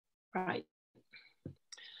Right.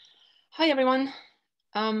 Hi everyone.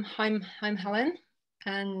 I'm Helen,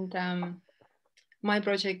 and my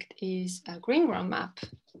project is a Greenground map.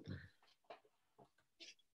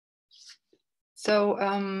 So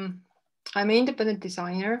I'm an independent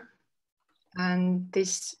designer, and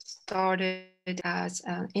this started as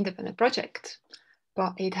an independent project,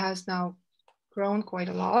 but it has now grown quite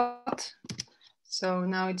a lot. So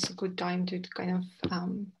now it's a good time to kind of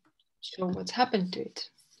show what's happened to it.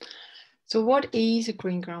 So what is a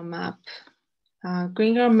Greenground map?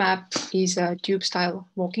 Greenground map is a tube style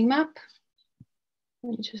walking map.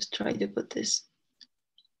 Let me just try to put this.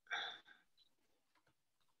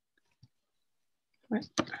 Right.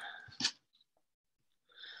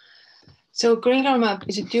 So Greenground map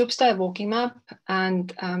is a tube style walking map,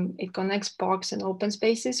 and it connects parks and open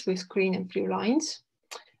spaces with green and blue lines.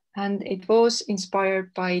 And it was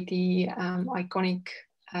inspired by the iconic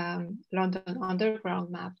London Underground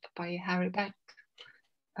map by Harry Beck.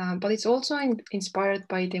 But it's also inspired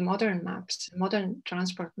by the modern maps, modern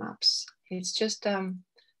transport maps. It's just a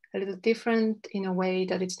little different in a way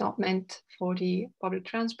that it's not meant for the public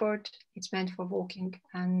transport. It's meant for walking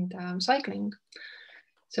and cycling.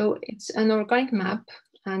 So it's an organic map,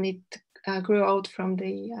 and it grew out from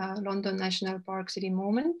the London National Park City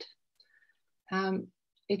movement.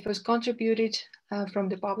 It was contributed from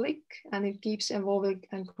the public, and it keeps evolving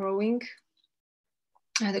and growing.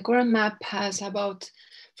 The current map has about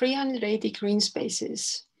 380 green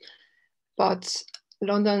spaces, but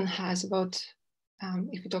London has about,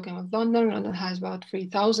 if you're talking about London, London has about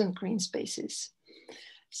 3,000 green spaces.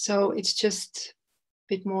 So it's just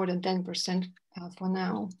a bit more than 10% for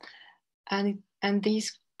now. And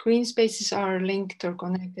these green spaces are linked or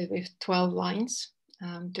connected with 12 lines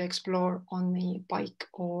to explore on the bike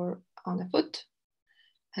or on a foot.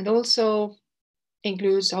 And also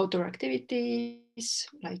includes outdoor activities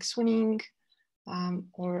like swimming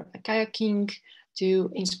or kayaking to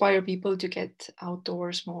inspire people to get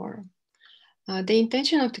outdoors more. The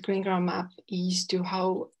intention of the Greenground map is to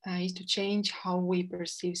change how we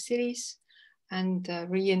perceive cities and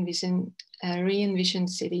re-envision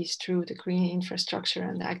cities through the green infrastructure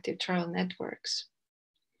and active trail networks.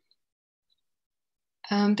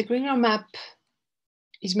 The Greenground map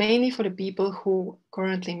is mainly for the people who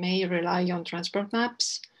currently may rely on transport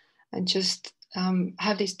maps and just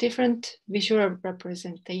have this different visual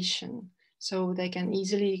representation, so they can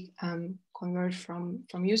easily convert from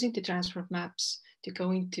using the transport maps to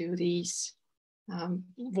going to these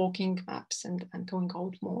walking maps and going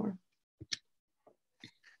out more.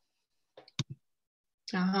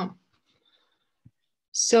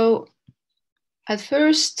 So at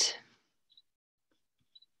first,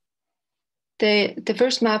 the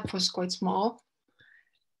first map was quite small.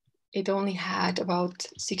 It only had about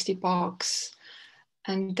 60 parks.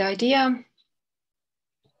 And the idea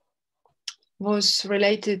was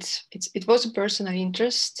related, it was a personal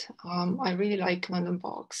interest. I really like London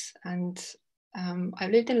parks, and I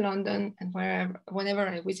lived in London, and whenever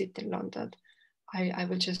I visit in London, I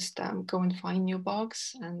will just go and find new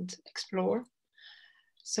parks and explore.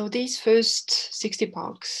 So these first 60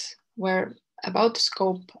 parks were about the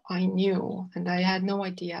scope I knew, and I had no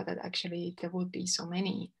idea that actually there would be so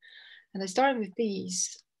many. And I started with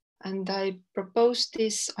these, and I proposed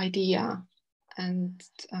this idea, and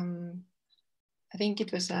I think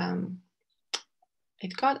it was,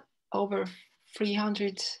 it got over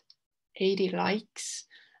 380 likes,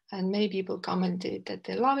 and many people commented that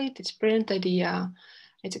they love it, it's a brilliant idea,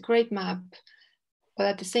 it's a great map. But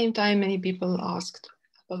at the same time, many people asked,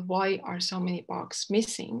 well, why are so many parks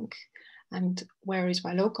missing? And where is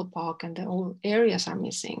my local park? And the whole areas are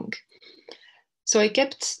missing. So I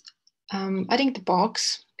kept adding the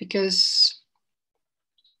parks because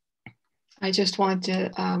I just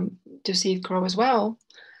wanted to see it grow as well.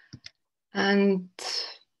 And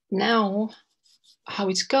now how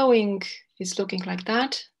it's going is looking like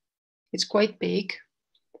that. It's quite big.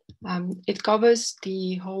 It covers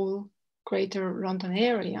the whole greater London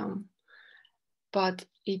area, but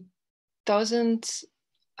it doesn't,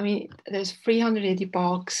 I mean, there's 380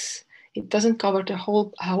 parks. It doesn't cover the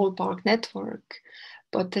whole park network,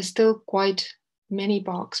 but there's still quite many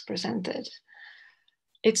parks presented.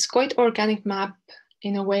 It's quite organic map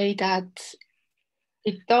in a way that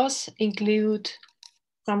it does include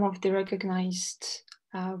some of the recognized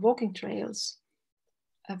walking trails.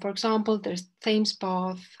 For example, there's Thames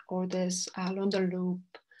Path, or there's London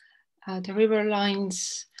Loop, the river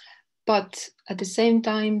lines, but at the same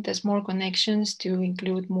time, there's more connections to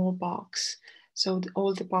include more parks. So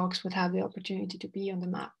all the parks would have the opportunity to be on the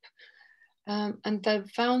map. And I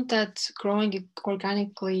found that growing it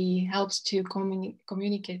organically helps to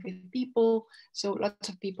communicate with people. So lots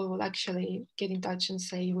of people will actually get in touch and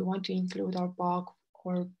say, we want to include our blog,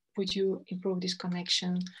 or would you improve this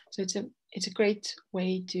connection? So it's a great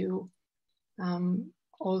way to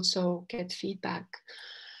also get feedback.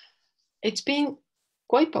 It's been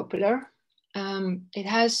quite popular. It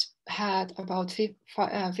has had about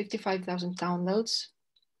 55,000 downloads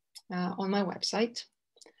on my website.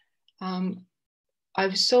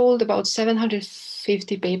 I've sold about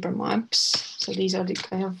 750 paper maps. So these are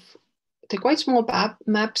they're quite small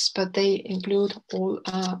maps, but they include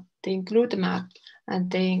they include the map and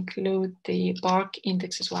they include the bark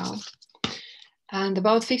index as well. And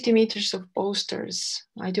about 50 meters of posters.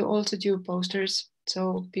 I do also do posters,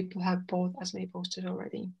 so people have bought as many posters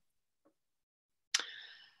already.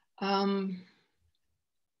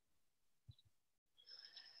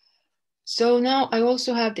 So now I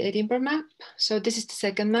also have the Edinburgh map. So this is the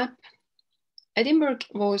second map. Edinburgh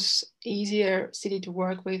was easier city to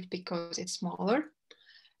work with because it's smaller.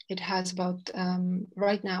 It has about,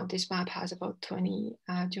 right now this map has about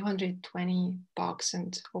 220 parks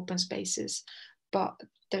and open spaces, but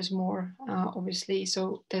there's more obviously,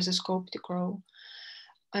 so there's a scope to grow.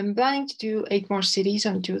 I'm planning to do 8 more cities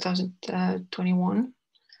on 2021.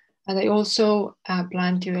 And I also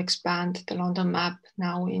plan to expand the London map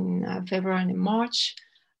now in February and in March.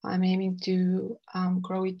 I'm aiming to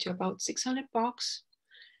grow it to about 600 parks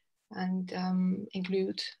and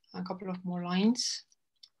include a couple of more lines.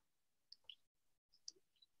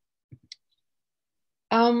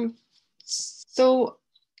 So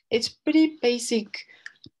it's pretty basic.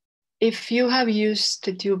 If you have used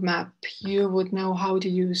the Tube map, you would know how to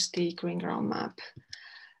use the Greenground map.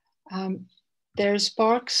 There's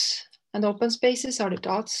parks and open spaces are the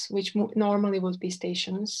dots, which normally would be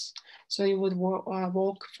stations. So you would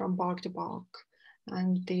walk from park to park,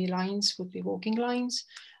 and the lines would be walking lines.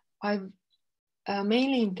 I've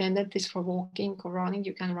mainly intended this for walking or running.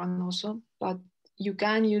 You can run also, but you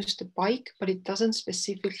can use the bike, but it doesn't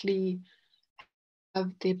specifically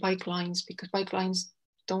have the bike lines because bike lines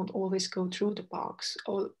don't always go through the parks.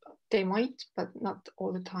 Or they might, but not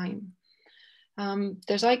all the time.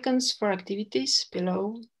 There's icons for activities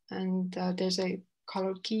below, and there's a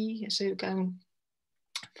color key, so you can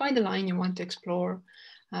find the line you want to explore.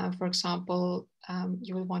 For example,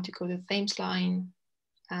 you will want to go to the Thames line,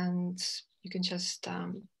 and you can just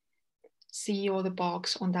see all the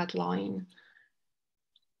parks on that line.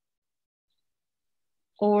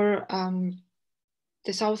 Or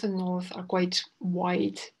the south and north are quite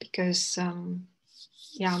wide because,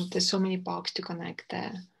 yeah, there's so many parks to connect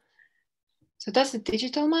there. So that's the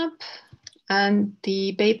digital map, and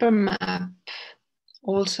the paper map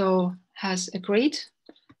also has a grid.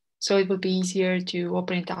 So it will be easier to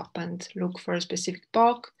open it up and look for a specific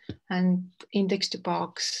park and index the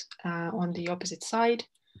parks on the opposite side,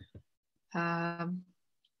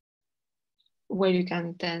 where you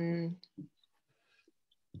can then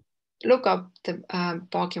look up the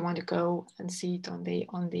park you want to go and see it on the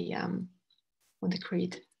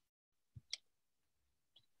grid.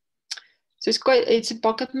 So it's a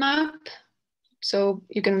pocket map. So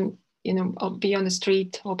you can, be on the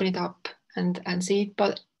street, open it up and see it,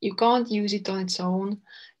 but you can't use it on its own.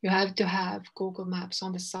 You have to have Google Maps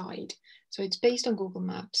on the side. So it's based on Google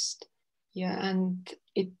Maps. Yeah, and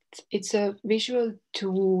it's a visual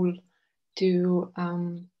tool to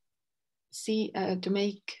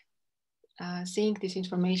make seeing this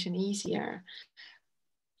information easier.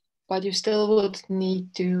 But you still would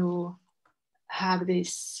need to have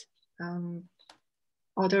this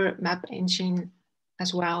other map engine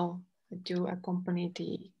as well to accompany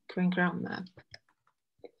the Greenground map.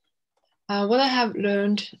 What I have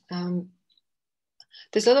learned,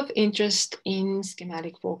 there's a lot of interest in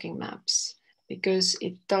schematic walking maps because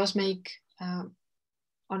it does make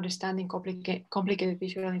understanding complicated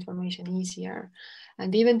visual information easier.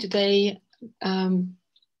 And even today,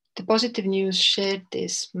 the Positive News shared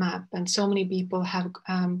this map, and so many people have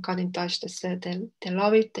got in touch that said they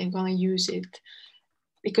love it, they're going to use it,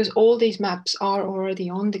 because all these maps are already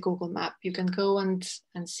on the Google map. You can go and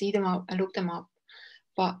see them out and look them up.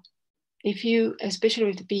 But if you, especially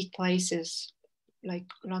with the big places like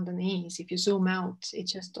London is, if you zoom out, it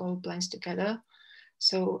just all blends together.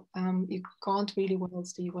 So you can't really well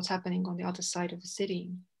see what's happening on the other side of the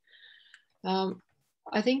city.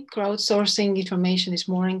 I think crowdsourcing information is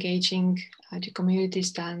more engaging to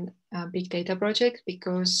communities than big data projects,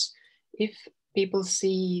 because if people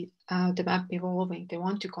see the map evolving, they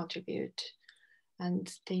want to contribute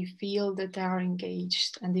and they feel that they are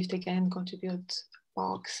engaged. And if they can contribute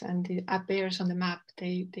box and it appears on the map,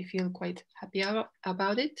 they feel quite happy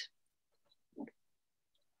about it.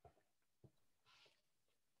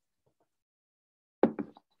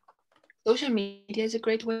 Social media is a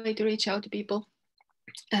great way to reach out to people.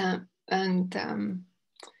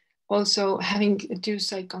 Also having a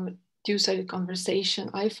two-sided conversation,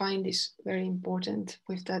 I find is very important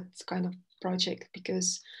with that kind of project,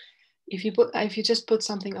 because if you just put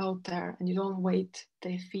something out there and you don't wait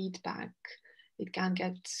the feedback, it can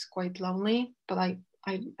get quite lonely. But I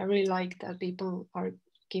really like that people are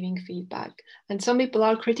giving feedback, and some people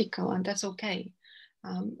are critical, and that's okay,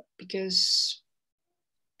 because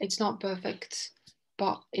it's not perfect,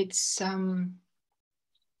 but it's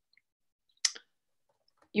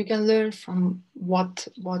you can learn from what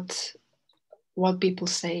people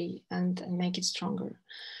say and make it stronger.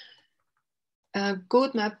 A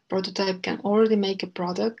good map prototype can already make a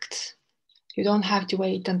product. You don't have to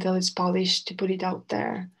wait until it's polished to put it out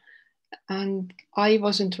there. And I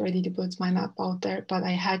wasn't ready to put my map out there, but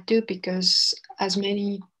I had to, because as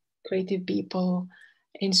many creative people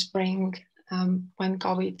in spring, when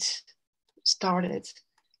COVID started,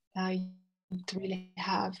 I didn't really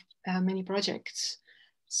have many projects.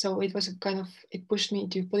 So it was it pushed me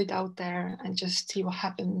to put it out there and just see what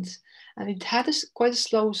happened. And it had quite a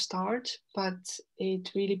slow start, but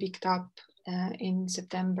it really picked up in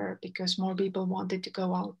September, because more people wanted to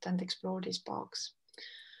go out and explore this box.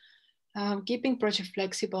 Keeping project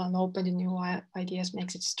flexible and open to new ideas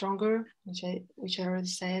makes it stronger, which I already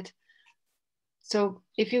said. So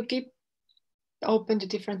if you keep open to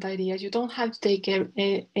different ideas, you don't have to take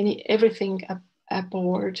everything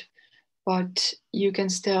aboard, but you can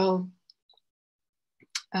still,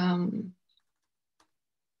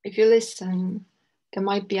 if you listen, there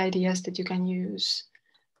might be ideas that you can use,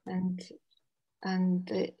 and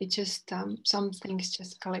it just some things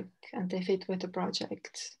just click and they fit with the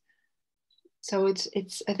project. So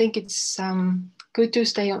I think it's good to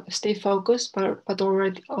stay focused, but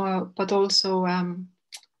also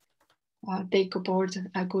take aboard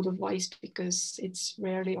a good advice, because it's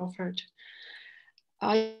rarely offered.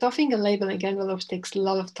 Stuffing and labeling envelopes takes a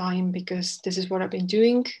lot of time, because this is what I've been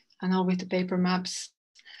doing, and now with the paper maps.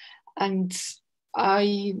 And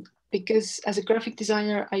because as a graphic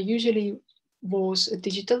designer, I usually was a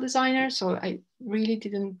digital designer, so I really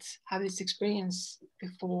didn't have this experience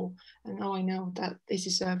before, and now I know that this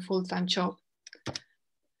is a full-time job.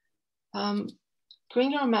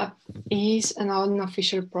 Greenground Map is an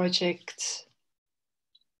unofficial project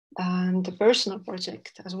and a personal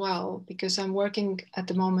project as well, because I'm working at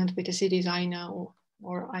the moment with the cities I know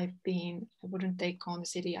or I've been. I wouldn't take on a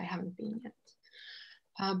city I haven't been yet.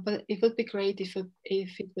 But it would be great if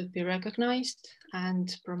it would be recognized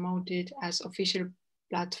and promoted as official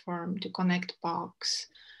platform to connect box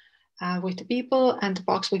with the people and the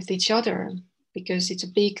box with each other, because it's a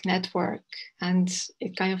big network and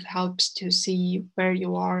it kind of helps to see where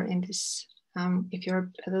you are in this, if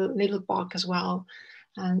you're a little box as well,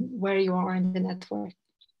 and where you are in the network.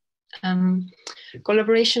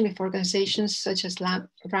 Collaboration with organizations such as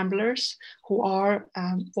Ramblers, who are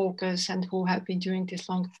walkers and who have been doing this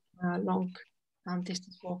long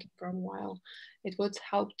distance walking for a while. It would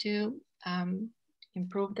help to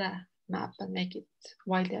improve the map and make it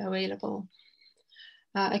widely available.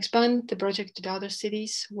 Expand the project to the other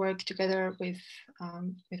cities, work together with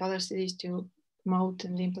other cities to promote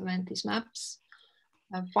and implement these maps.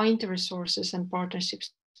 Find the resources and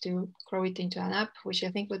partnerships to grow it into an app, which I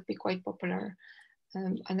think would be quite popular.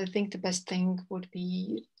 And I think the best thing would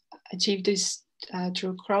be achieve this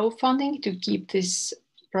through crowdfunding to keep this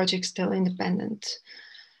project still independent.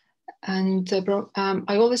 And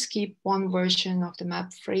I always keep one version of the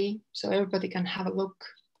map free, so everybody can have a look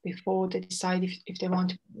before they decide if they want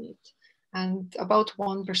to buy it. And about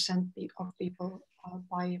 1% of people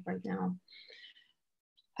buy it right now.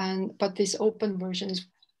 But this open version is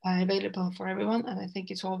available for everyone, and I think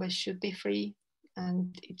it always should be free,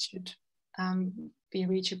 and it should be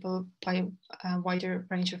reachable by a wider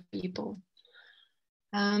range of people.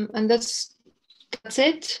 And that's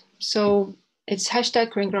it. So it's hashtag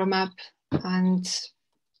Greenground Map and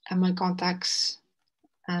my contacts,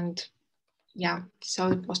 and yeah, this is how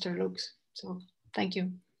the poster looks. So thank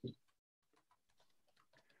you.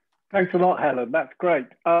 Thanks a lot, Helen. That's great.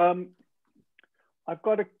 I've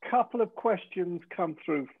got a couple of questions come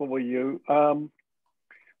through for you.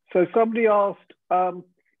 So somebody asked,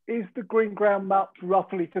 is the Greenground map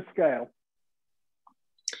roughly to scale?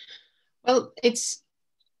 Well, it's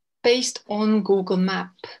based on Google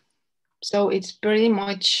Map. So it's pretty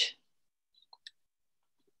much,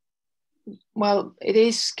 well, it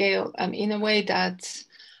is scale in a way that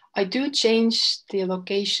I do change the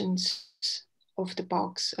locations of the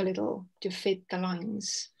box a little to fit the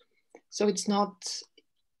lines. So it's not,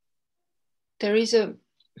 there is a,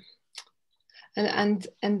 and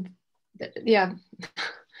yeah.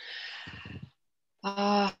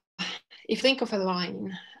 If you think of a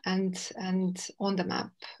line and on the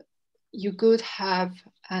map, you could have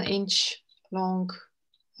an inch long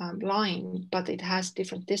line, but it has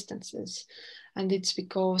different distances. And it's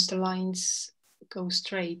because the lines go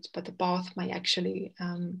straight, but the path might actually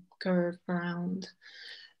curve around.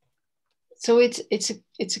 So it's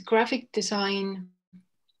a graphic design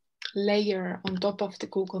layer on top of the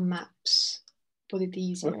Google Maps, put it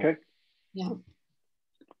easier. Okay. Yeah.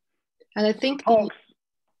 And I think the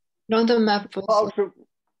London map was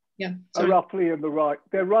are roughly in the right.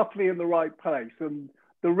 They're roughly in the right place, and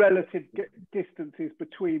the relative distances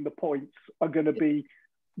between the points are going to be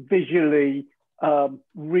visually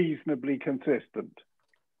reasonably consistent.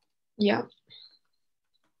 Yeah.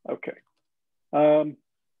 Okay.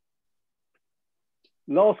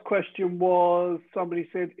 Last question was, somebody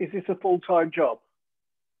said, is this a full-time job?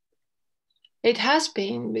 It has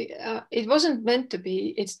been. It wasn't meant to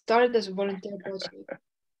be. It started as a volunteer project,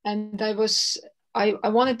 and I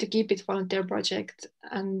wanted to keep it volunteer project,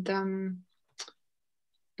 and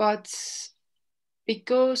but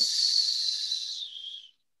because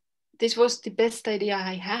this was the best idea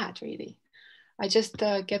I had, really, I just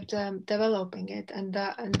kept developing it, and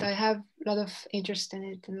I have a lot of interest in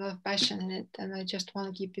it and a lot of passion in it, and I just want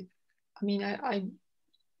to keep it. I mean, I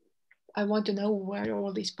want to know where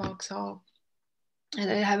all these parks are, and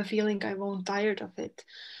I have a feeling I won't tired of it.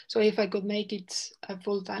 So if I could make it a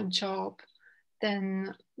full-time job,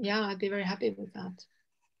 then yeah, I'd be very happy with that.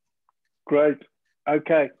 Great.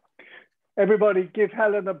 Okay. Everybody give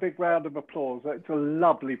Helen a big round of applause. It's a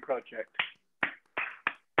lovely project.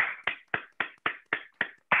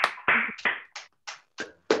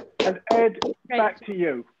 And Ed, back to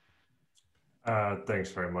you.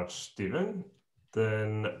 Thanks very much, Stephen.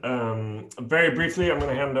 Then very briefly, I'm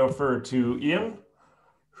going to hand over to Ian,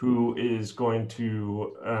 who is going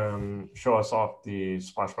to show us off the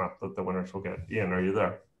splash map that the winners will get. Ian, are you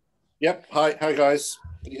there? Yep. Hi guys.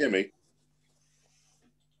 Can you hear me?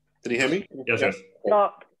 Can you hear me? Yes, yes.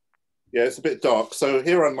 Yeah, it's a bit dark. So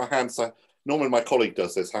here on my hand, so normally my colleague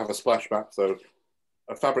does this. I have a splash map, so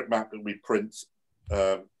a fabric map that we print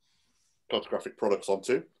cartographic products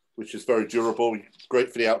onto, which is very durable,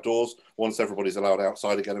 great for the outdoors, once everybody's allowed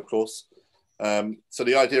outside again, of course. So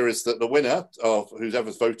the idea is that the winner of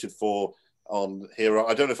whoever's voted for on here,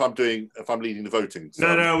 I don't know if I'm leading the voting.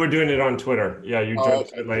 So. No, we're doing it on Twitter. Yeah, you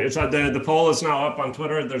jumped it late. It's the poll is now up on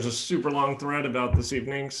Twitter. There's a super long thread about this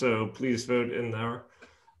evening, so please vote in there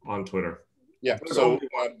on Twitter. Yeah, so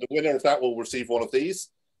the winner of that will receive one of these.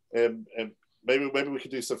 And maybe we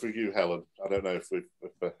could do something for you, Helen. I don't know if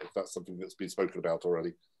that's something that's been spoken about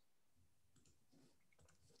already.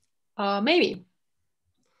 Maybe.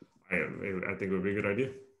 I think it would be a good idea,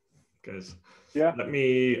 guys. Yeah.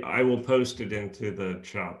 I will post it into the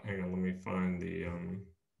chat. Hang on, let me find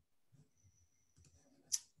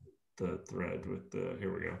the thread with the,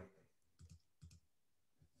 here we go.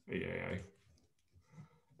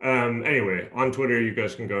 Anyway, on Twitter, you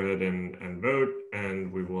guys can go ahead and vote, and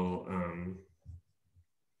we will,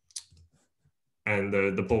 and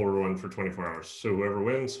the poll will run for 24 hours. So whoever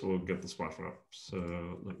wins will get the splash map.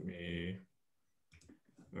 So let me,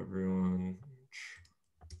 everyone,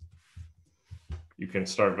 you can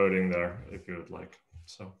start voting there if you would like.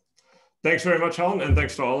 So thanks very much, Helen, and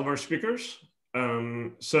thanks to all of our speakers.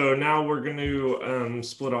 So now we're going to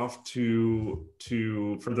split off to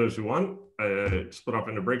for those who want, split off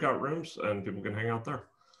into breakout rooms, and people can hang out there.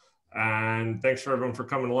 And thanks for everyone for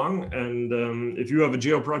coming along. And if you have a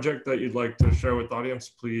geo project that you'd like to share with the audience,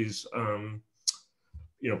 please,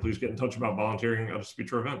 please get in touch about volunteering at a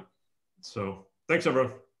future event. So thanks,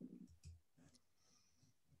 everyone.